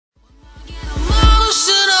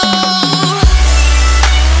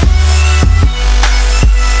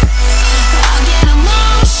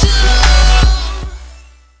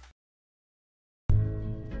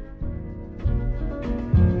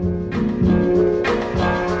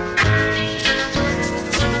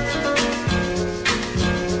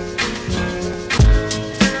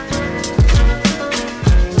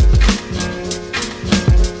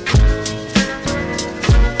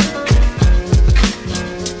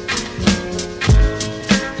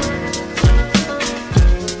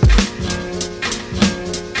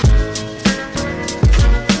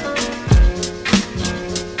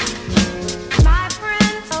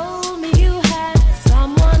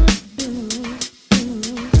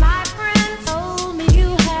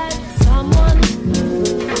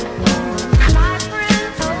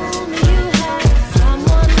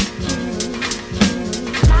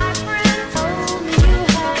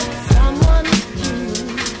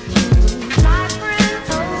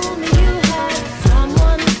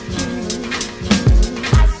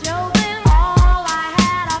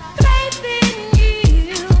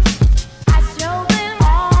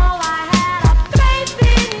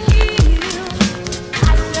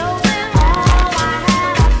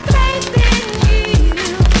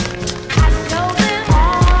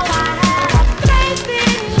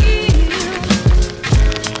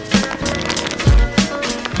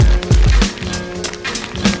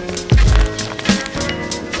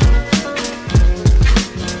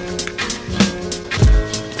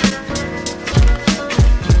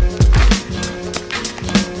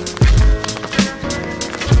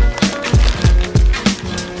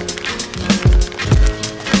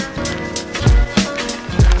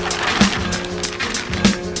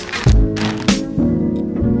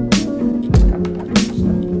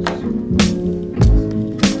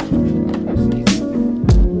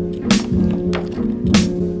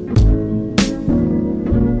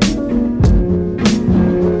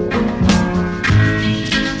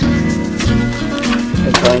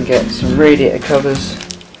get some radiator covers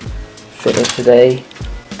fitted today.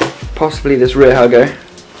 Possibly this rear hugger.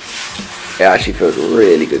 It actually feels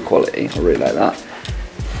really good quality, I really like that.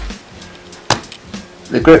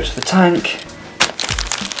 The grips for the tank,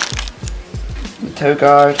 the toe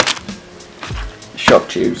guard, the shock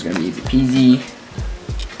tube is going to be easy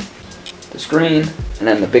peasy, the screen, and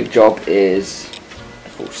then the big job is the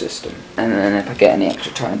full system. And then if I get any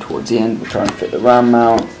extra time towards the end, we'll try and fit the ram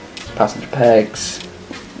mount, passenger pegs,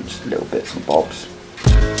 and just little bits and bobs.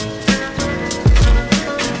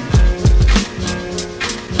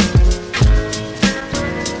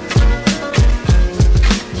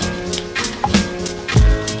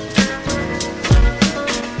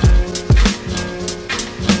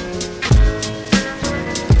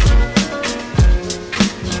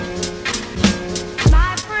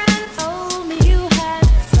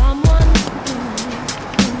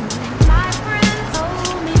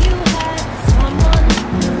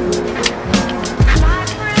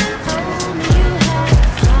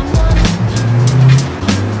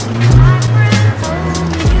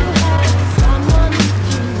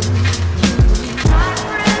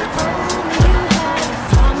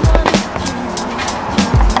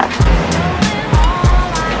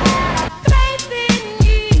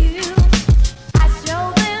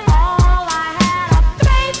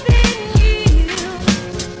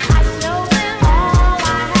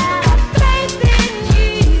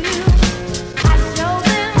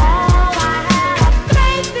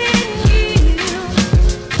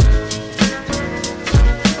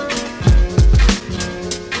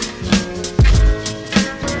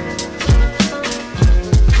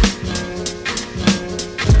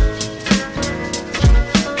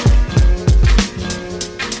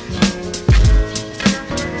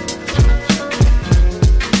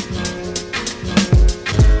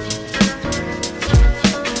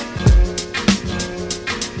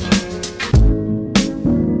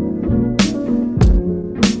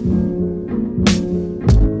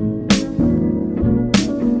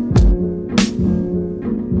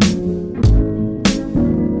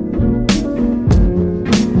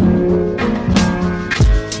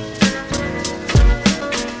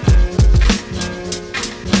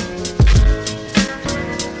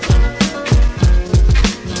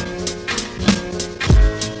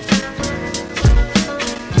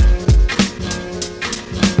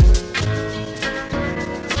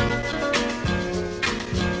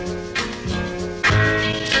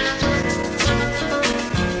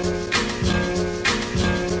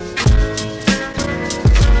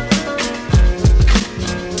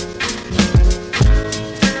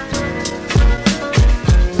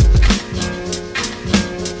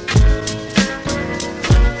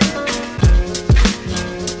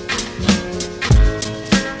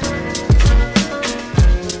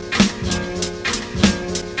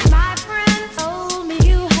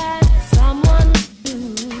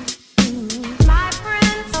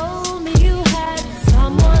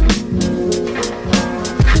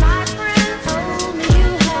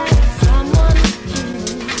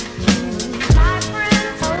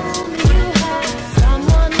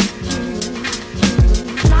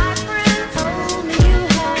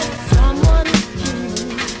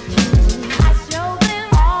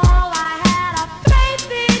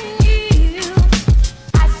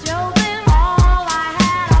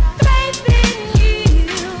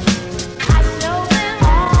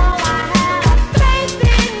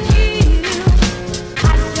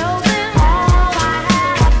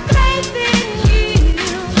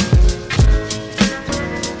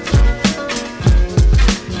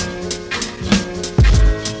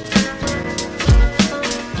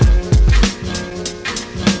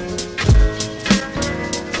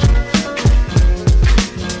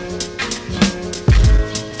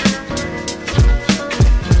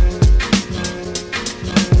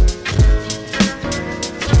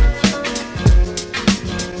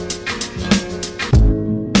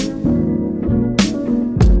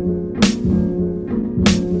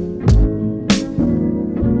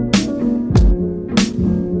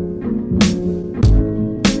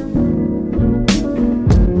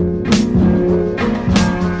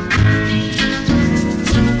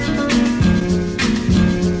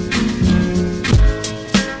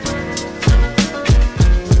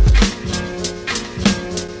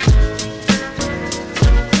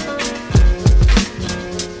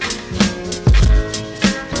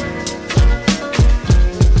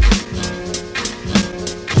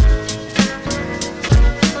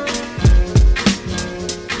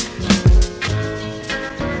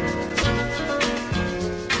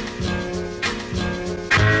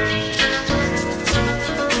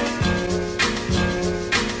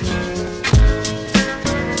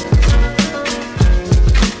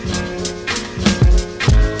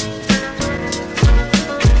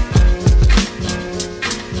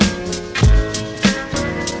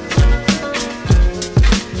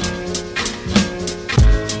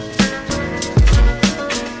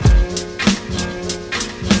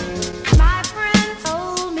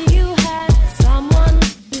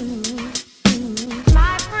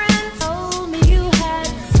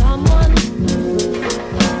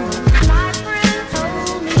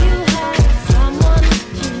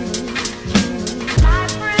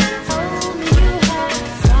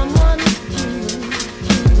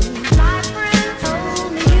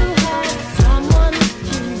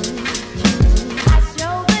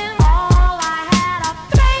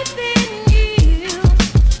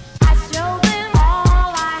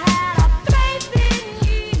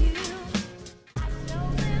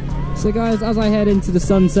 So guys, as I head into the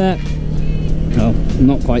sunset, oh,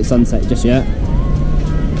 not quite sunset just yet,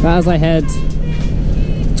 but as I head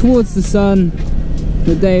towards the sun,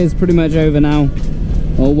 the day is pretty much over now,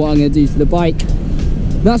 or what I'm going to do to the bike.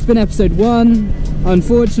 That's been episode 1.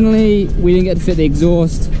 Unfortunately, we didn't get to fit the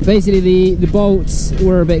exhaust. Basically, the bolts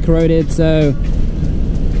were a bit corroded, so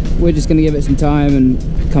we're just going to give it some time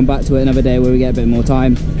and come back to it another day where we get a bit more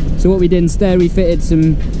time. So what we did instead, we fitted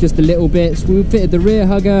just the little bits. We fitted the rear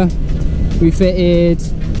hugger, we fitted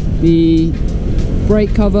the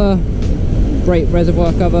brake cover, brake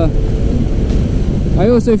reservoir cover. I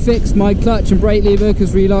also fixed my clutch and brake lever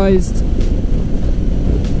because realised...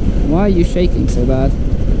 Why are you shaking so bad?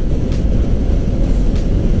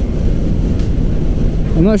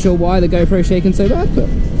 I'm not sure why the GoPro's shaking so bad, but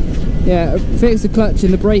yeah, I fixed the clutch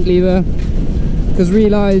and the brake lever because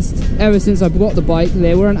realised ever since I bought the bike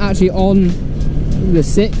they weren't actually on the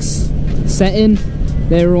 6 setting,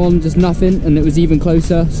 they were on just nothing, and it was even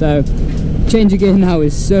closer. So change of gear now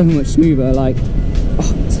is so much smoother, like,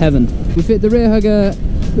 oh, it's heaven. We fit the rear hugger,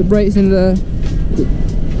 the brakes in the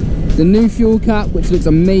new fuel cap, which looks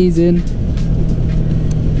amazing.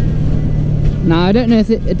 Now I don't know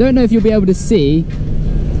if you'll be able to see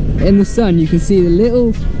in the sun. You can see the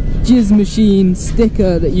little jizz machine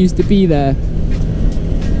sticker that used to be there.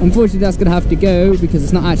 Unfortunately, that's gonna have to go because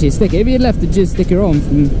it's not actually a sticker. If you had left the jizz sticker on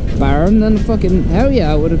from Baron, then fucking hell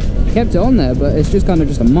yeah, I would have kept it on there. But it's just kind of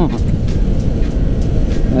just a mark,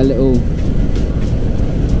 a little.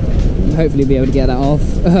 Hopefully, be able to get that off,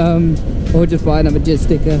 or just buy another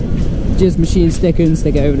jizz machine sticker and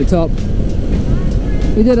stick it over the top.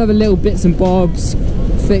 We did have a little bits and bobs.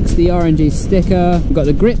 Fixed the RNG sticker. We got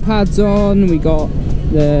the grip pads on. We got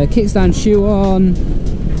the kickstand shoe on.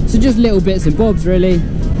 So just little bits and bobs really.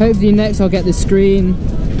 Hopefully next I'll get the screen,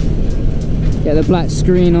 get the black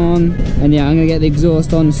screen on, and yeah, I'm gonna get the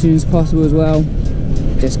exhaust on as soon as possible as well,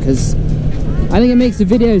 just because I think it makes the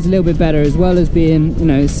videos a little bit better, as well as being, you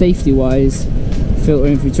know, safety wise,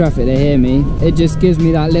 filtering through traffic they hear me. It just gives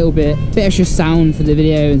me that little bit extra sound for the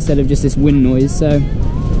video instead of just this wind noise. So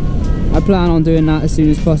I plan on doing that as soon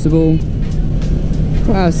as possible.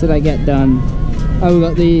 What else did I get done? Oh, we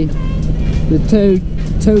got the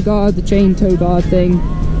toe guard, the chain toe guard thing,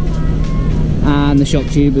 and the shock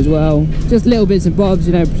tube as well. Just little bits and bobs,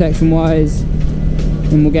 you know, protection wise,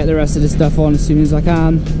 and we'll get the rest of the stuff on as soon as I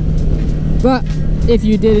can. But if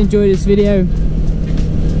you did enjoy this video,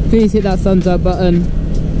 please hit that thumbs up button.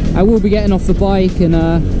 I will be getting off the bike and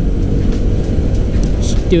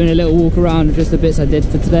doing a little walk around of just the bits I did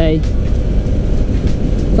for today.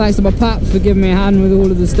 Thanks to my paps for giving me a hand with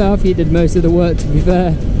all of the stuff. He did most of the work, to be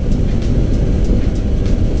fair.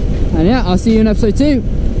 And yeah, I'll see you in episode 2.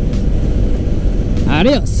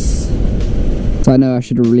 Adios. So I know I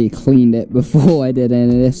should have really cleaned it before I did any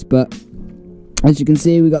of this, but as you can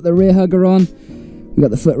see, we got the rear hugger on. We got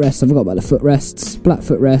the footrests. I forgot about the footrests. Black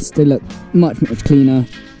footrests. They look much cleaner.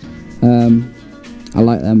 I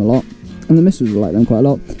like them a lot, and the missiles will like them quite a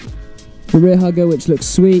lot. The rear hugger, which looks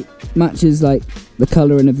sweet, matches like the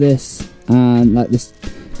colouring of this, and like this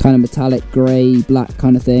kind of metallic grey black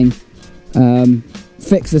kind of thing.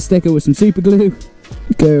 Fix the sticker with some super glue.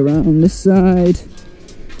 Go around on this side.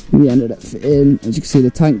 We ended up fitting, as you can see, the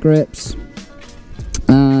tank grips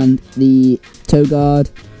and the toe guard.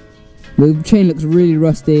 The chain looks really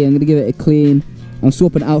rusty. I'm going to give it a clean. I'm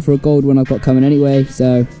swapping it out for a gold one I've got coming anyway,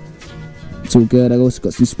 so it's all good. I've also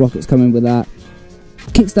got some sprockets coming with that.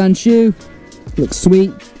 Kickstand shoe looks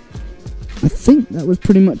sweet. I think that was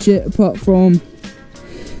pretty much it, apart from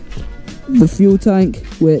the fuel tank,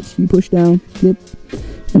 which you push down, clip,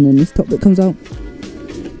 and then this top bit comes out,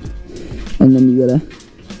 and then you gotta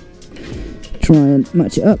try and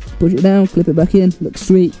match it up, push it down, clip it back in. Looks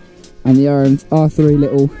sweet. And the R3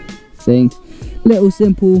 little thing, little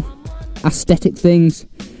simple aesthetic things,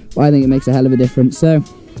 but I think it makes a hell of a difference. So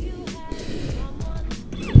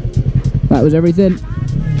that was everything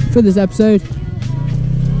for this episode.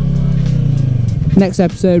 Next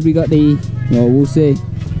episode we got the, well, we'll see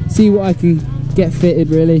what I can get fitted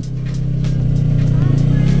really.